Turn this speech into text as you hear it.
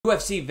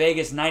UFC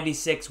Vegas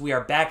 96, we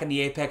are back in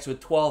the Apex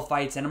with 12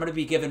 fights, and I'm going to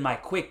be giving my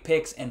quick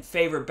picks and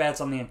favorite bets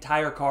on the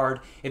entire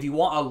card. If you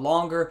want a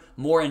longer,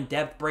 more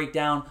in-depth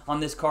breakdown on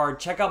this card,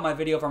 check out my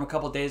video from a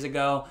couple days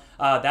ago.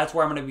 That's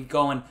where I'm going to be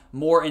going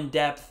more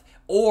in-depth.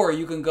 Or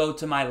you can go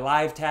to my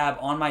live tab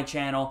on my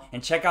channel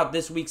and check out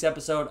this week's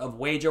episode of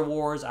Wager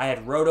Wars. I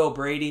had Roto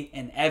Brady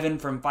and Evan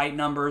from Fight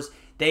Numbers.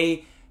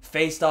 They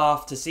faced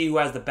off to see who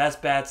has the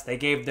best bets. They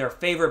gave their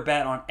favorite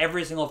bet on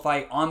every single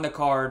fight on the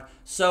card.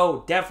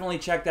 So definitely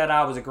check that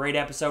out. It was a great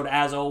episode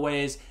as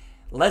always.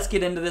 Let's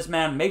get into this,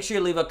 man. Make sure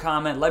you leave a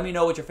comment. Let me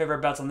know what your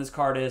favorite bets on this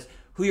card is.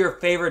 Who your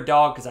favorite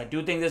dog, because I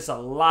do think there's a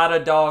lot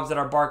of dogs that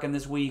are barking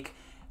this week.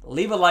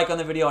 Leave a like on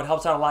the video. It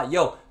helps out a lot.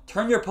 Yo,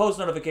 turn your post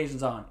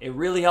notifications on. It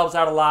really helps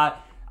out a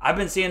lot. I've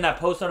been seeing that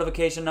post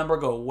notification number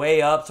go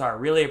way up, so I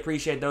really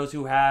appreciate those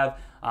who have.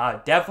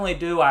 Definitely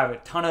do. I have a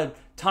ton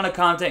of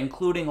content,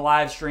 including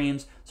live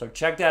streams, so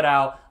check that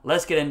out.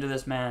 Let's get into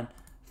this, man.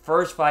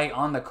 First fight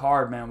on the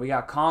card, man. We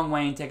got Kong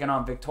Wang taking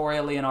on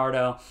Victoria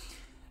Leonardo.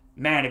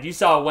 Man, if you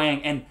saw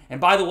Wang,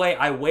 and by the way,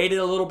 I waited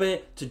a little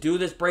bit to do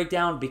this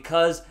breakdown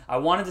because I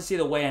wanted to see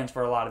the weigh-ins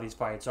for a lot of these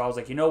fights. So I was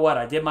like, you know what?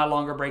 I did my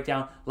longer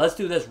breakdown. Let's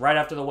do this right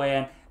after the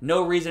weigh-in.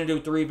 No reason to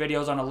do 3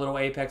 videos on a little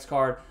Apex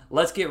card.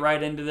 Let's get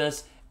right into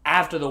this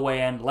after the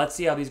weigh-in. Let's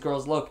see how these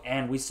girls look.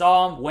 And we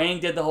saw them. Wang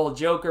did the whole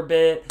Joker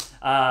bit.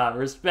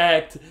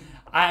 Respect.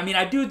 I mean,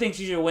 I do think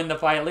she should win the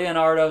fight.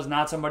 Leonardo's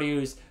not somebody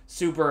who's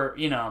super,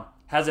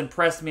 has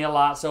impressed me a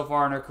lot so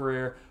far in her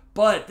career.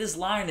 But this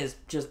line is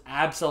just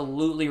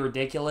absolutely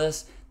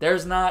ridiculous.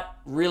 There's not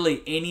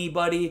really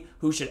anybody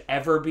who should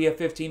ever be a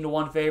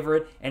 15-1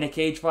 favorite in a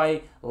cage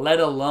fight,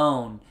 let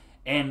alone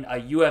in a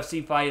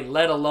UFC fight,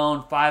 let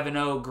alone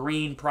 5-0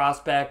 green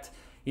prospect.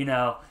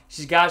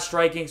 She's got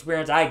striking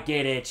experience. I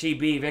get it. She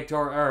beat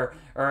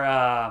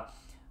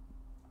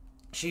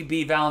she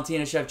beat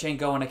Valentina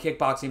Shevchenko in a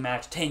kickboxing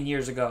match 10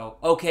 years ago.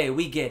 Okay,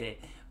 we get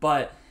it.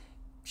 But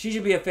she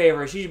should be a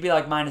favorite. She should be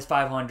like minus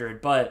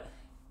 500. But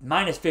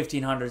minus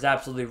 1,500 is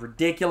absolutely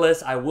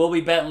ridiculous. I will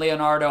be betting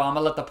Leonardo. I'm going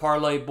to let the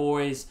parlay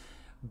boys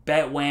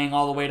bet Wang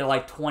all the way to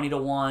like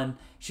 20-1.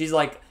 She's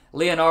like,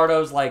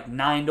 Leonardo's like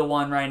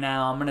 9-1 right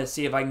now. I'm going to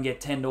see if I can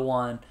get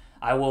 10-1.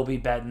 I will be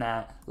betting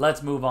that.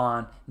 Let's move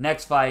on.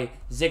 Next fight,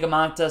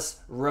 Zigomantas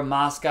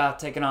Ramaska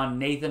taking on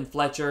Nathan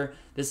Fletcher.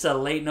 This is a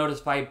late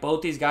notice fight.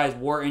 Both these guys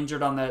were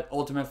injured on the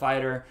Ultimate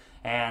Fighter,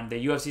 and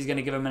the UFC is going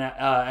to give him an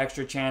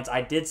extra chance.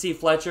 I did see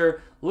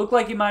Fletcher look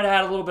like he might have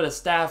had a little bit of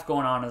staph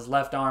going on his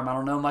left arm. I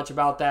don't know much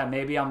about that.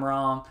 Maybe I'm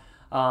wrong.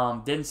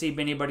 Didn't see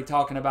anybody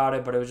talking about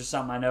it, but it was just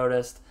something I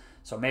noticed.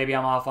 So maybe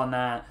I'm off on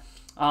that.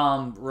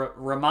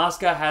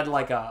 Ramaska had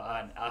like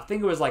I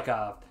think it was like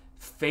a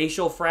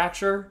facial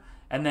fracture.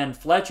 And then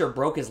Fletcher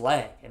broke his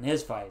leg in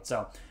his fight.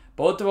 So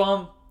both of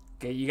them,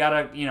 okay, you got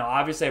to,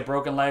 obviously a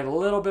broken leg, a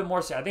little bit more.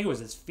 I think it was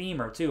his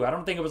femur too. I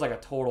don't think it was like a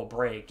total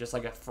break, just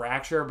like a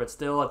fracture, but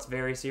still it's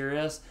very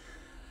serious.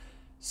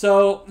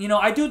 So,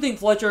 I do think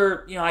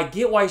Fletcher, I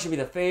get why he should be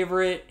the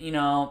favorite.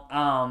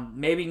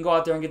 Maybe he can go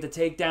out there and get the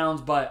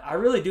takedowns, but I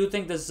really do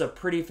think this is a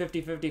pretty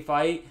 50-50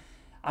 fight.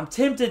 I'm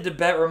tempted to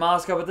bet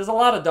Ramaska, but there's a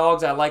lot of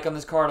dogs I like on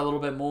this card a little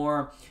bit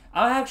more.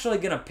 I'm actually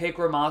going to pick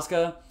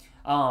Ramaska.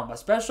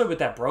 Especially with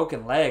that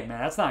broken leg,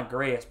 man. That's not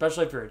great,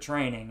 especially if you're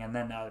training. And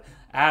then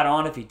add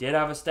on if he did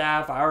have a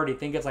staph. I already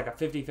think it's like a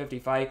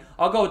 50-50 fight.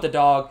 I'll go with the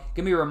dog.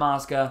 Give me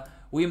Ramaska.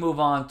 We move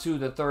on to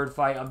the third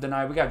fight of the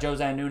night. We got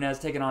Jose Nunes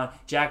taking on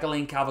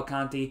Jacqueline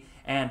Cavalcanti.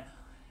 And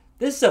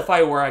this is a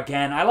fight where,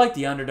 again, I like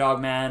the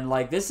underdog, man.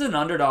 Like, this is an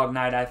underdog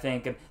night, I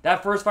think. And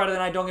that first fight of the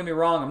night, don't get me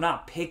wrong, I'm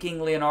not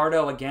picking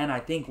Leonardo. Again,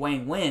 I think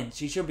Wang wins.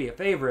 She should be a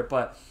favorite,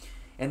 but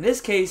in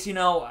this case,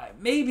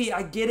 maybe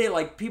I get it.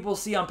 Like, people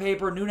see on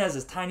paper, Nunes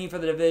is tiny for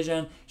the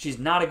division. She's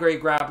not a great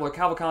grappler.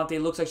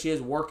 Cavalcanti looks like she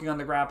is working on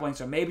the grappling,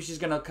 so maybe she's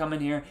going to come in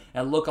here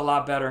and look a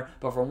lot better.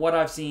 But from what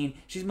I've seen,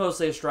 she's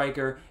mostly a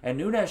striker. And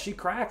Nunes, she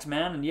cracks,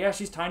 man. And yeah,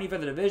 she's tiny for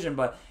the division,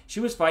 but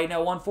she was fighting at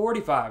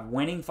 145,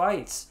 winning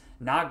fights.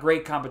 Not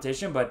great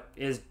competition, but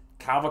is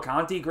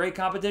Cavalcanti great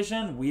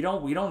competition? We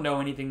don't know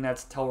anything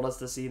that's told us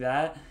to see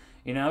that.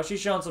 She's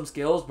shown some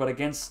skills, but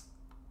against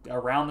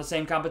around the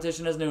same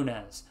competition as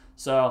Nunes.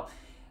 So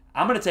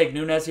I'm going to take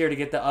Nunes here to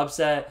get the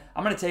upset.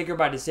 I'm going to take her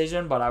by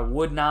decision, but I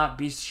would not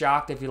be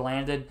shocked if he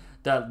landed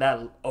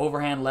that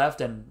overhand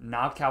left and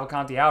knocked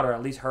Cavalcanti out, or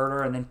at least hurt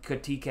her and then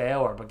could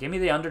TKO her. But give me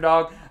the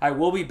underdog. I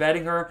will be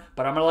betting her,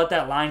 but I'm going to let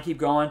that line keep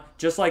going,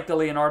 just like the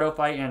Leonardo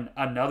fight and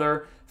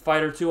another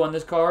fight or two on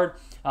this card.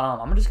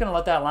 I'm just going to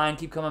let that line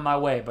keep coming my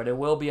way, but it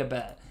will be a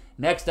bet.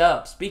 Next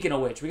up, speaking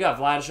of which, we got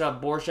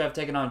Vladislav Borshev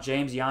taking on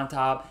James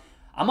Yontop.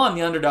 I'm on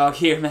the underdog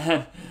here,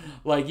 man.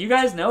 Like, you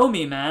guys know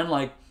me, man.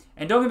 Like,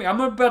 and don't get me, I'm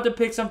about to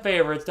pick some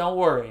favorites, don't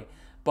worry.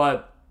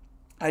 But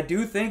I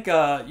do think,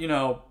 this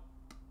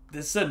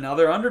is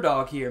another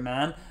underdog here,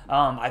 man.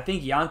 I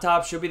think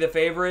Yontop should be the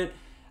favorite.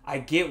 I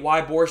get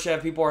why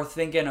Borshev, people are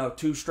thinking of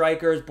 2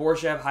 strikers.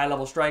 Borshev,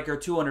 high-level striker,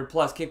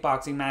 200-plus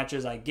kickboxing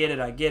matches. I get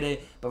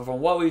it. But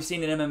from what we've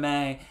seen in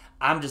MMA,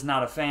 I'm just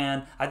not a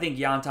fan. I think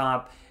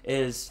Yantop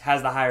has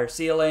the higher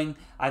ceiling.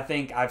 I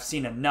think I've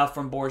seen enough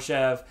from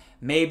Borshev.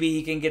 Maybe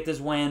he can get this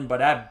win,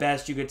 but at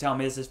best you could tell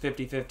me this is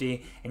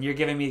 50-50, and you're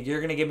going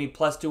to give me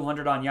plus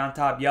 200 on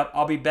Yantop. Yep,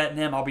 I'll be betting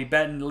him. I'll be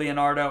betting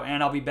Leonardo,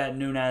 and I'll be betting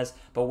Nunes.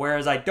 But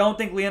whereas I don't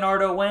think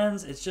Leonardo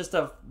wins, it's just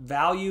a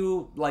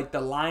value, like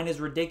the line is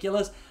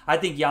ridiculous. I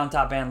think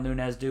Yantop and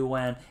Nunes do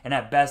win, and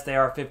at best they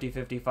are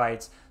 50-50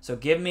 fights. So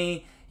give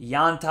me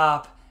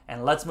Yantop,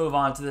 and let's move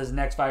on to this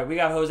next fight. We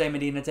got Jose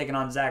Medina taking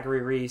on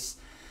Zachary Reese.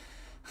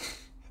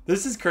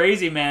 This is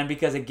crazy, man,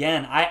 because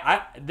again,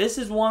 this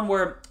is one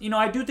where,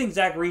 I do think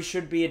Zach Reese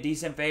should be a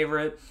decent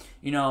favorite.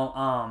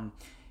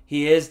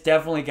 He is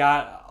definitely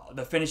got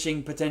the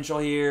finishing potential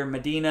here.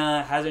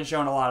 Medina hasn't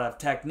shown a lot of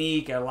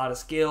technique, a lot of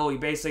skill. He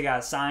basically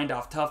got signed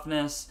off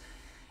toughness.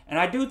 And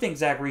I do think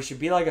Zach Reese should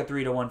be like a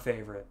 3-1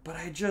 favorite. But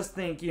I just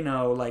think,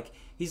 like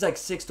he's like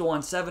 6-1,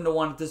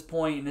 7-1 at this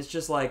point, and it's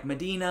just like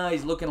Medina,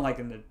 he's looking like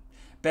in the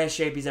best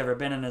shape he's ever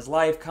been in his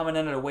life, coming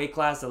in at a weight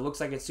class that looks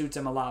like it suits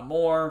him a lot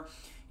more.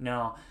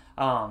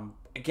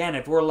 Again,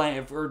 if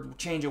we're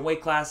changing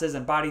weight classes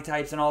and body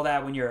types and all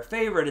that, when you're a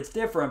favorite, it's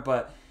different.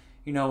 But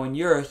when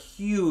you're a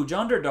huge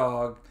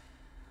underdog,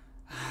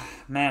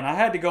 man, I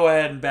had to go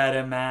ahead and bet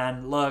him,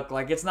 man. Look,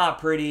 like it's not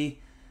pretty.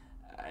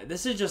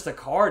 This is just a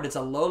card. It's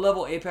a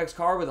low-level Apex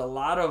card with a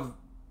lot of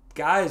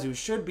guys who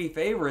should be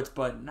favorites,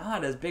 but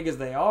not as big as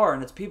they are.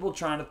 And it's people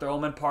trying to throw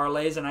them in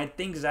parlays. And I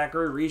think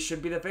Zachary Reese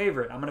should be the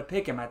favorite. I'm gonna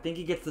pick him. I think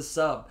he gets the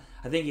sub.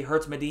 I think he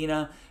hurts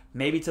Medina,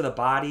 maybe to the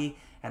body,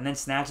 and then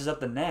snatches up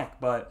the neck.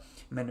 But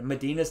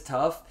Medina's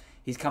tough.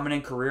 He's coming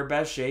in career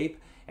best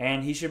shape,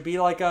 and he should be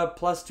like a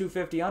plus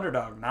 250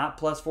 underdog, not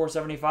plus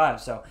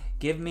 475. So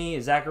give me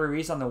Zachary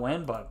Reese on the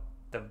win, but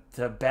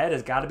the bet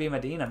has got to be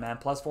Medina, man.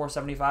 Plus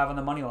 475 on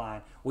the money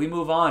line. We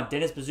move on.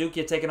 Dennis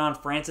Buzukja taking on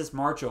Francis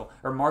Marshall.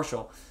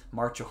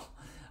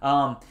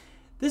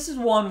 This is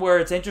one where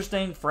it's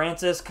interesting.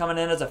 Francis coming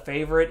in as a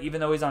favorite, even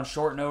though he's on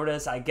short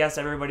notice. I guess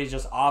everybody's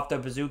just off the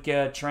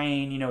Buzukja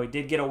train. He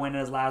did get a win in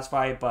his last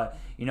fight, but,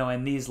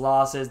 in these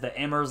losses, the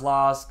Emmers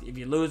loss, if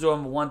you lose to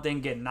him, one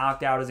thing, getting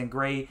knocked out isn't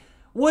great.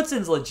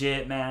 Woodson's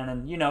legit, man,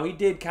 and, he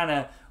did kind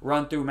of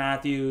run through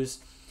Matthews.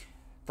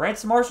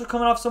 Francis Marshall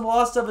coming off some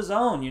loss of his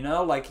own,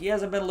 like he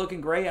hasn't been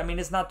looking great. I mean,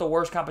 it's not the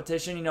worst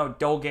competition,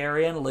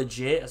 Dolgarian,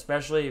 legit,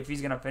 especially if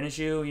he's going to finish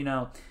you,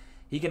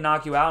 he can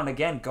knock you out. And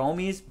again,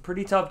 Gomes,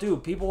 pretty tough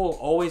dude. People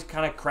always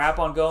kind of crap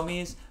on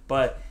Gomes,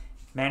 but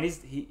man,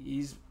 he's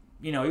he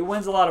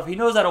wins a lot of, he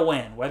knows how to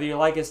win, whether you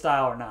like his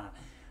style or not.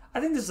 I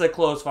think this is a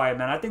close fight,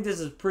 man. I think this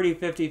is pretty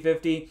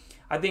 50-50.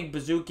 I think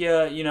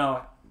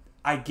Buzukja,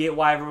 I get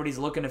why everybody's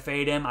looking to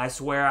fade him. I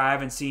swear I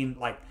haven't seen,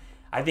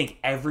 I think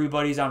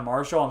everybody's on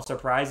Marshall. I'm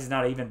surprised he's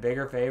not an even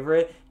bigger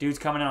favorite. Dude's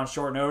coming out on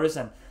short notice,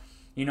 and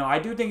I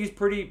do think he's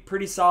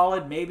pretty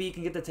solid. Maybe he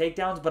can get the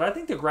takedowns, but I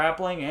think the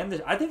grappling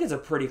I think it's a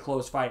pretty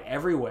close fight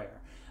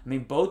everywhere. I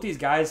mean, both these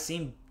guys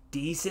seem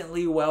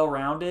decently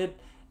well-rounded.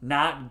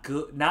 Not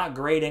good, not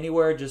great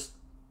anywhere, just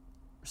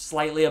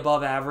slightly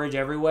above average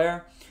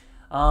everywhere.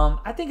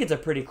 I think it's a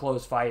pretty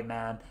close fight,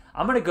 man.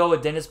 I'm gonna go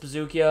with Dennis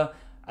Buzukja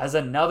as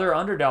another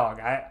underdog.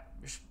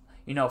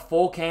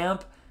 Full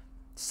camp.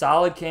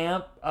 Solid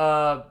camp,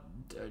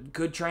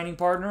 good training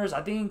partners.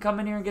 I think he can come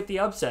in here and get the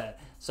upset.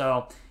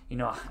 So,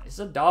 it's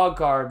a dog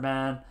card,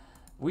 man.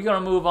 We're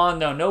going to move on,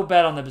 though. No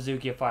bet on the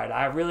Buzukja fight.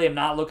 I really am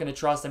not looking to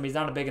trust him. He's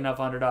not a big enough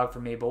underdog for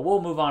me, but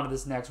we'll move on to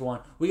this next one.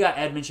 We got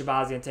Edmund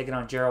Shabazian taking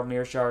on Gerald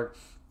Meerschaert.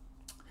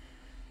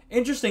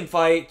 Interesting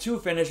fight. Two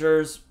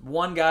finishers.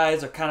 One guy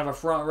is a kind of a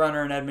front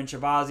runner in Edmund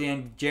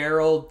Shabazian.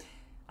 Gerald,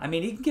 I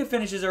mean, he can get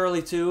finishes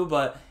early, too,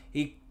 but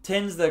he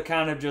tends to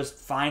kind of just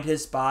find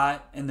his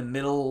spot in the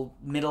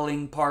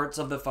middling parts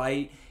of the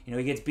fight.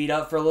 He gets beat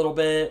up for a little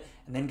bit,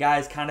 and then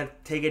guys kind of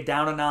take it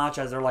down a notch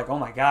as they're like, oh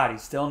my God,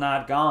 he's still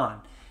not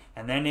gone.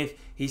 And then if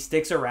he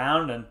sticks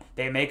around and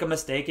they make a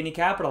mistake and he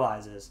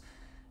capitalizes.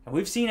 And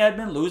we've seen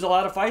Edmund lose a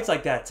lot of fights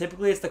like that.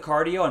 Typically it's the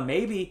cardio, and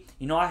maybe,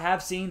 I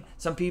have seen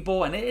some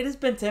people, and it has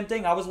been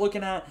tempting. I was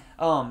looking at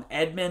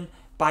Edmund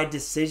by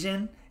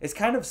decision. It's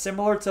kind of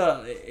similar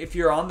to if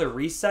you're on the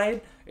Reese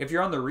side. If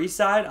you're on the Reese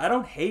side, I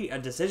don't hate a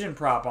decision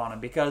prop on him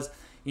because,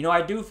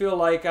 I do feel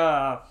like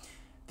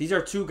these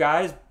are two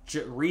guys,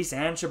 Reese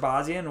and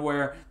Shabazian,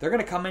 where they're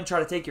going to come in and try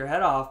to take your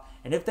head off.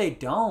 And if they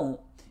don't,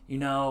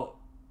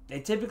 they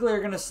typically are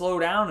going to slow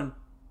down and,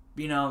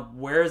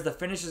 whereas the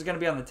finish is going to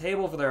be on the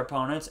table for their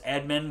opponents.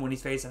 Edmund, when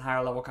he's facing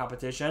higher level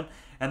competition.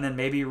 And then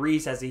maybe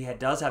Reese, as he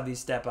does have these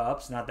step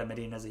ups. Not that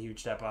Medina's a huge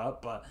step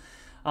up, but,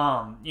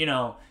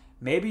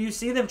 maybe you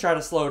see them try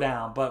to slow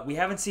down. But we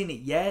haven't seen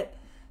it yet.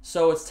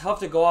 So it's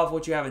tough to go off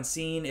what you haven't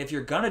seen. If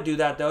you're going to do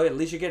that, though, at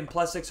least you're getting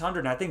plus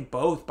 600. And I think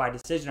both by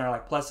decision are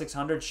like plus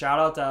 600. Shout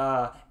out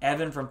to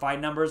Evan from Fight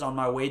Numbers on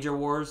my Wager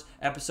Wars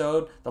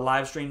episode, the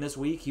live stream this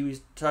week. He was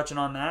touching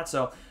on that.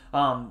 So,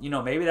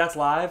 maybe that's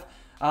live.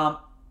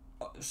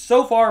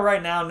 So far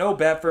right now, no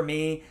bet for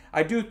me.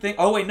 I do think...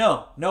 Oh, wait,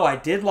 no. No, I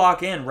did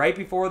lock in right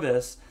before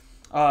this.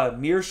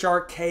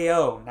 Meerschaert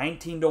KO,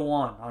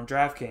 19-1 on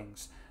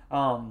DraftKings.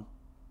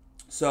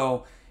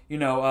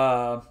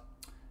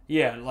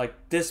 yeah, like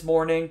this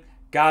morning,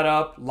 got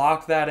up,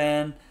 locked that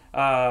in.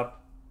 I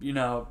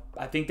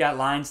think that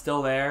line's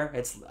still there.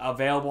 It's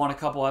available on a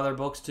couple other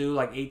books too,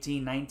 like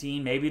 18,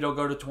 19. Maybe it'll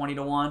go to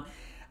 20-1.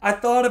 I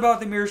thought about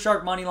the Mirror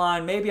Shark money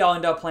line. Maybe I'll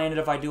end up playing it.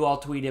 If I do, I'll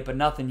tweet it, but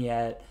nothing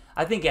yet.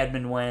 I think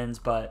Edmund wins,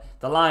 but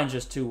the line's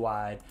just too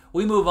wide.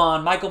 We move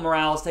on. Michael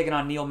Morales taking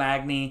on Neil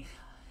Magny.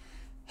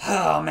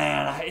 Oh,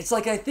 man. It's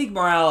like I think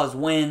Morales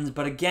wins,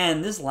 but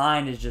again, this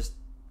line is just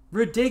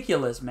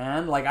ridiculous,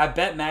 man. Like, I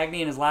bet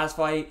Magny in his last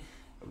fight,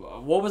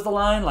 what was the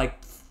line? Like,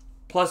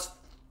 plus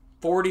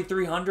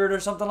 4,300 or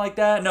something like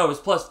that? No, it was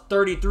plus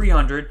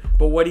 3,300,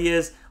 but what he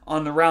is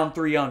on the round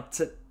 3 on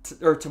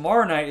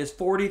tomorrow night is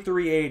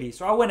 4,380.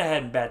 So I went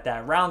ahead and bet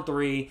that. Round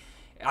 3,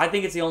 I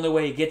think it's the only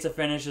way he gets a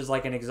finish is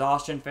like an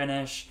exhaustion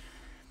finish.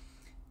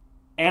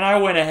 And I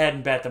went ahead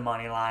and bet the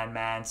money line,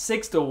 man.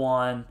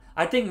 6-1.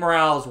 I think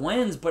Morales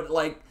wins, but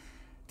like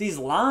these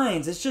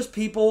lines, it's just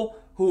people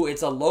who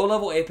it's a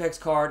low-level Apex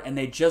card and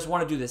they just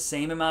want to do the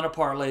same amount of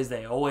parlays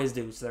they always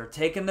do. So they're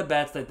taking the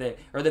bets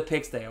or the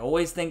picks they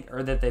always think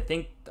or that they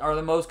think are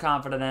the most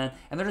confident in,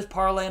 and they're just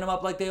parlaying them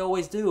up like they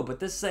always do. But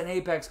this is an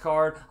Apex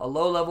card, a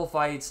low-level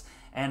fights,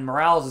 and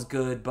Morales is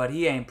good, but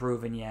he ain't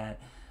proven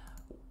yet.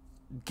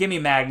 Give me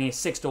Magny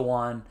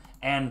 6-1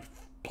 and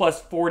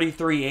plus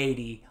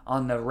 4,380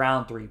 on the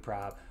round 3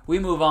 prop. We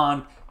move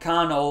on.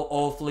 Con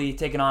Olfley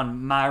taking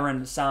on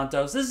Myron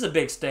Santos. This is a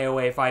big stay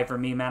away fight for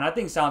me, man. I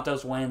think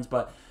Santos wins,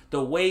 but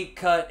the weight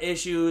cut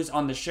issues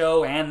on the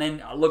show and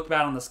then I looked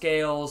back on the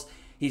scales.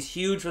 He's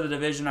huge for the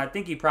division. I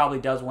think he probably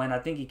does win. I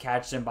think he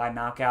catches him by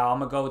knockout. I'm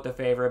going to go with the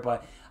favorite,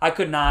 but I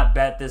could not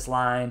bet this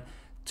line.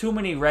 Too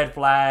many red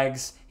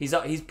flags.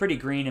 He's pretty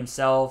green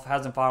himself.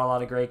 Hasn't fought a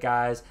lot of great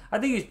guys. I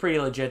think he's pretty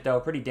legit, though.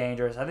 Pretty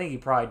dangerous. I think he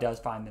probably does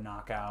find the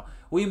knockout.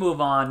 We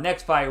move on.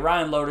 Next fight,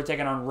 Ryan Loder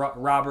taking on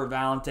Robert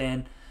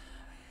Valentin.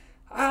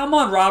 I'm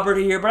on Robert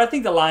here, but I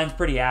think the line's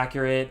pretty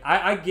accurate.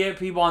 I get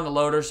people on the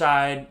Loder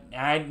side.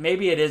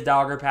 Maybe it is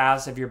dog or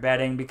pass if you're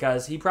betting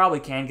because he probably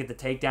can get the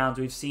takedowns.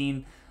 We've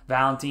seen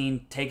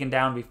Valentin taken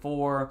down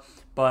before,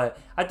 but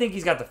I think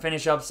he's got the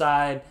finish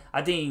upside.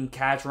 I think he can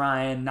catch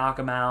Ryan, knock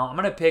him out. I'm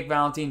going to pick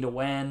Valentin to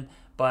win,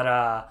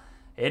 but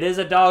it is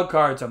a dog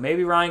card, so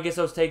maybe Ryan gets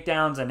those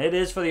takedowns, and it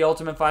is for the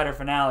Ultimate Fighter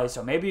finale,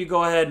 so maybe you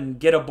go ahead and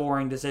get a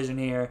boring decision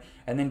here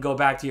and then go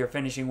back to your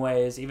finishing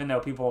ways, even though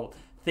people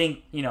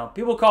think,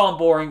 people call him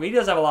boring, but he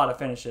does have a lot of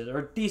finishes, or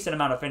a decent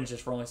amount of finishes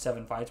for only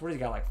 7 fights. What has he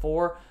got, like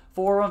four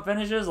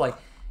finishes? Like,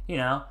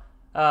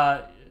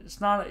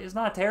 it's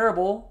not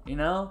terrible,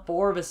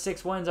 4 of his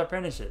 6 wins are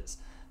finishes.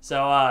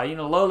 So,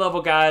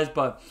 low-level guys,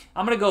 but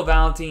I'm going to go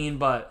Valentin,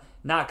 but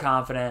not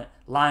confident.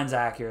 Line's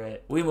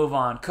accurate. We move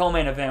on.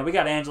 Co-main event. We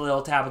got Angela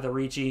Hill, Tabitha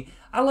Ricci.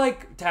 I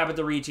like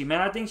Tabitha Ricci,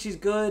 man. I think she's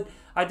good.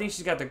 I think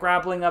she's got the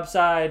grappling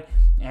upside,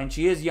 and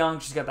she is young.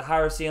 She's got the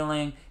higher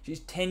ceiling. She's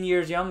 10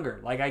 years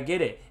younger. Like, I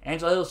get it.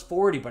 Angela Hill's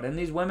 40, but in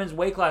these women's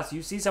weight classes,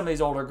 you see some of these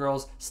older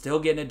girls still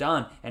getting it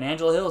done, and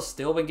Angela Hill's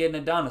still been getting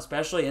it done,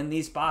 especially in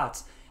these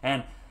spots.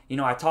 And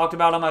I talked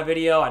about on my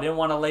video, I didn't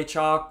want to lay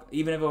chalk,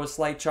 even if it was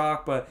slight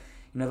chalk, but,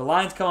 the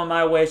line's coming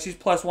my way. She's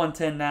plus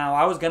 110 now.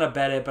 I was going to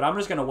bet it, but I'm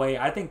just going to wait.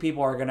 I think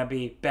people are going to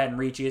be betting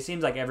Ricci. It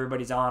seems like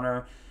everybody's on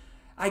her.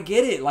 I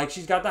get it. Like,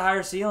 she's got the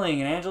higher ceiling,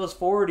 and Angela's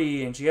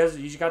 40, and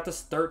she's got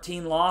this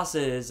 13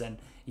 losses, and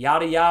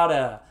yada,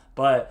 yada.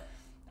 But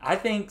I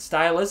think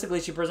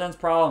stylistically she presents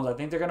problems. I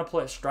think they're going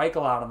to strike a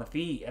lot on the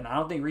feet, and I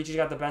don't think Ricci's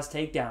got the best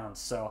takedowns.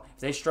 So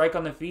if they strike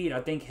on the feet,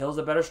 I think Hill's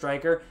a better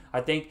striker.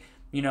 I think,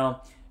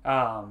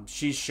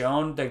 she's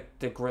shown the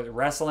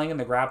wrestling and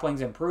the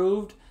grappling's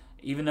improved.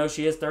 Even though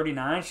she is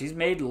 39, she's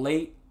made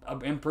late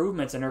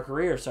improvements in her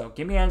career. So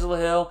give me Angela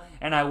Hill,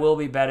 and I will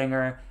be betting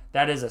her.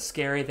 That is a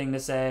scary thing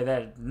to say.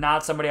 That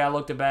not somebody I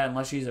look to bet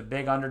unless she's a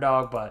big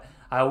underdog, but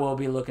I will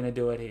be looking to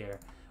do it here.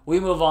 We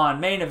move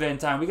on. Main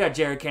event time. We got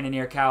Jared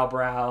Cannonier, Kyle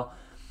Brow.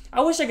 I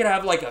wish I could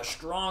have like a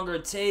stronger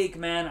take,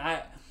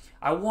 man.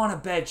 I want to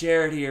bet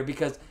Jared here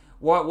because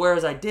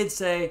whereas I did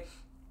say,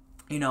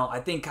 I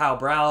think Kyle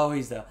Brow,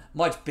 he's the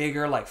much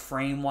bigger, like,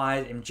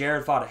 frame-wise, and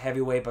Jared fought a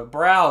heavyweight, but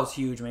Brow's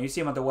huge, man. You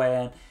see him at the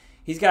weigh-in.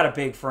 He's got a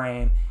big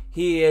frame.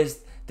 He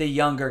is the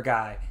younger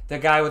guy, the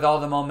guy with all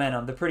the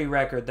momentum, the pretty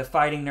record, the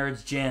Fighting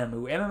Nerds gym,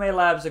 who MMA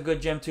Lab's a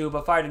good gym too,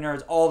 but Fighting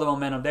Nerds, all the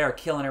momentum. They're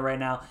killing it right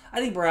now. I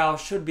think Brow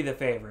should be the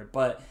favorite,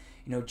 but,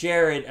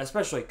 Jared,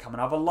 especially coming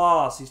off a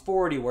loss, he's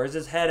 40. Where's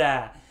his head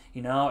at?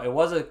 It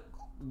was a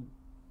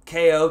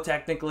KO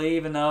technically,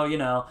 even though,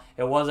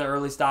 it was an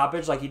early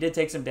stoppage. Like, he did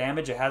take some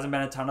damage. It hasn't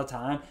been a ton of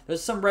time.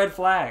 There's some red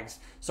flags.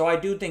 So I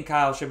do think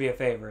Kyle should be a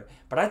favorite.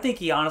 But I think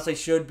he honestly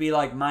should be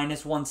like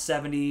minus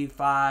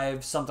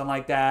 175, something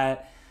like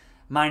that.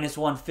 Minus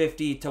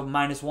 150 to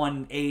minus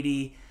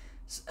 180.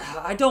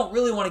 I don't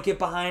really want to get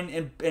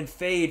behind and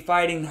fade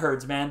Fighting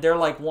Nerds, man. They're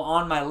like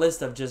on my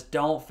list of just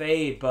don't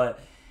fade.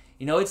 But,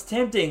 it's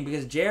tempting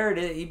because Jared,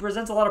 he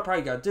presents a lot of pride.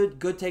 He got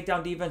good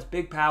takedown defense,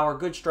 big power,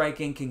 good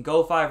striking, can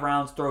go 5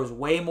 rounds, throws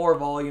way more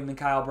volume than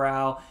Kyle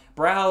Brow.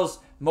 Brow's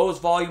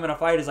most volume in a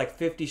fight is like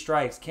 50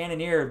 strikes.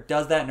 Cannonier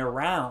does that in a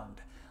round.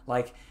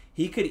 Like,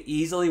 he could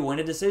easily win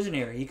a decision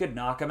here. He could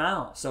knock him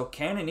out. So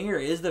Cannonier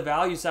is the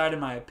value side in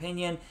my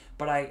opinion,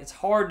 but it's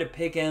hard to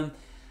pick him.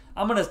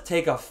 I'm going to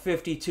take a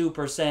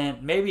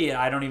 52%. Maybe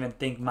I don't even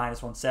think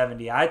minus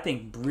 170. I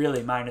think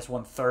really minus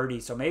 130.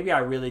 So maybe I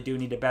really do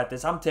need to bet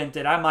this. I'm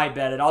tempted. I might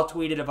bet it. I'll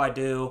tweet it if I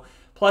do.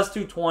 Plus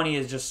 220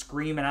 is just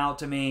screaming out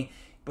to me.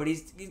 But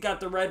he's got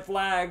the red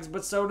flags,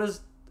 but so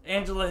does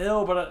Angela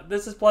Hill. But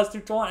this is plus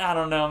 220. I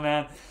don't know,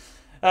 man.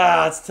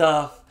 It's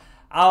tough.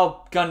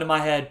 I'll gun to my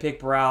head pick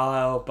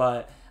Baralho,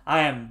 but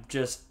I am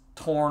just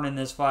torn in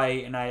this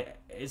fight. And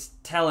it's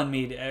telling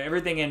me,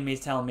 everything in me is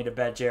telling me to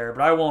bet Jared,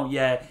 but I won't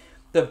yet.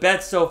 The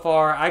bets so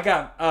far, I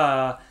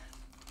got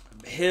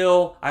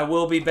Hill, I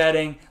will be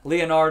betting.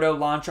 Leonardo,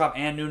 Lantrop,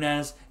 and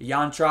Nunes.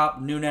 Yantrop,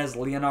 Nunes,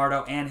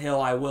 Leonardo, and Hill,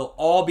 I will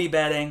all be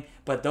betting.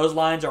 But those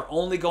lines are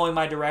only going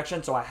my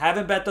direction, so I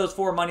haven't bet those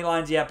 4 money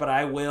lines yet, but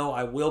I will.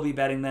 I will be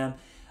betting them.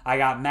 I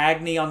got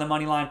Magny on the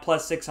money line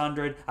plus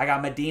 600. I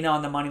got Medina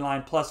on the money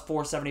line plus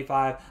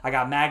 475. I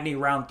got Magny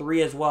round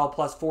 3 as well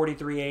plus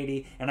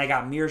 4380. And I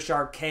got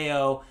Mearshart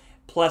KO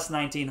plus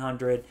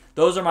 1900.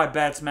 Those are my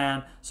bets,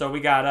 man. So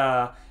we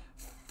got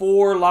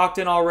 4 locked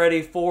in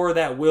already, 4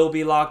 that will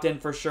be locked in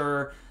for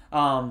sure.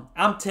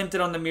 I'm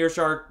tempted on the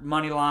Mearshart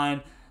money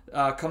line.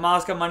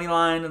 Kamaska money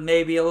line,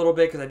 maybe a little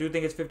bit because I do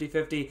think it's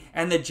 50-50.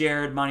 And the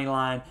Jared money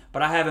line,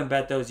 but I haven't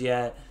bet those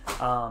yet.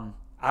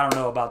 I don't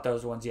know about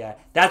those ones yet.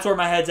 That's where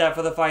my head's at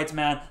for the fights,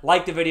 man.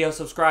 Like the video,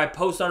 subscribe,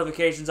 post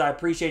notifications. I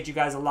appreciate you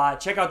guys a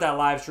lot. Check out that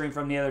live stream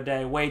from the other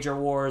day, Wager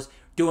Wars.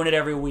 Doing it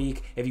every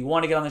week. If you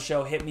want to get on the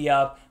show, hit me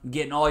up. I'm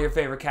getting all your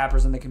favorite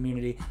cappers in the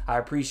community. I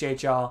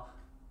appreciate y'all.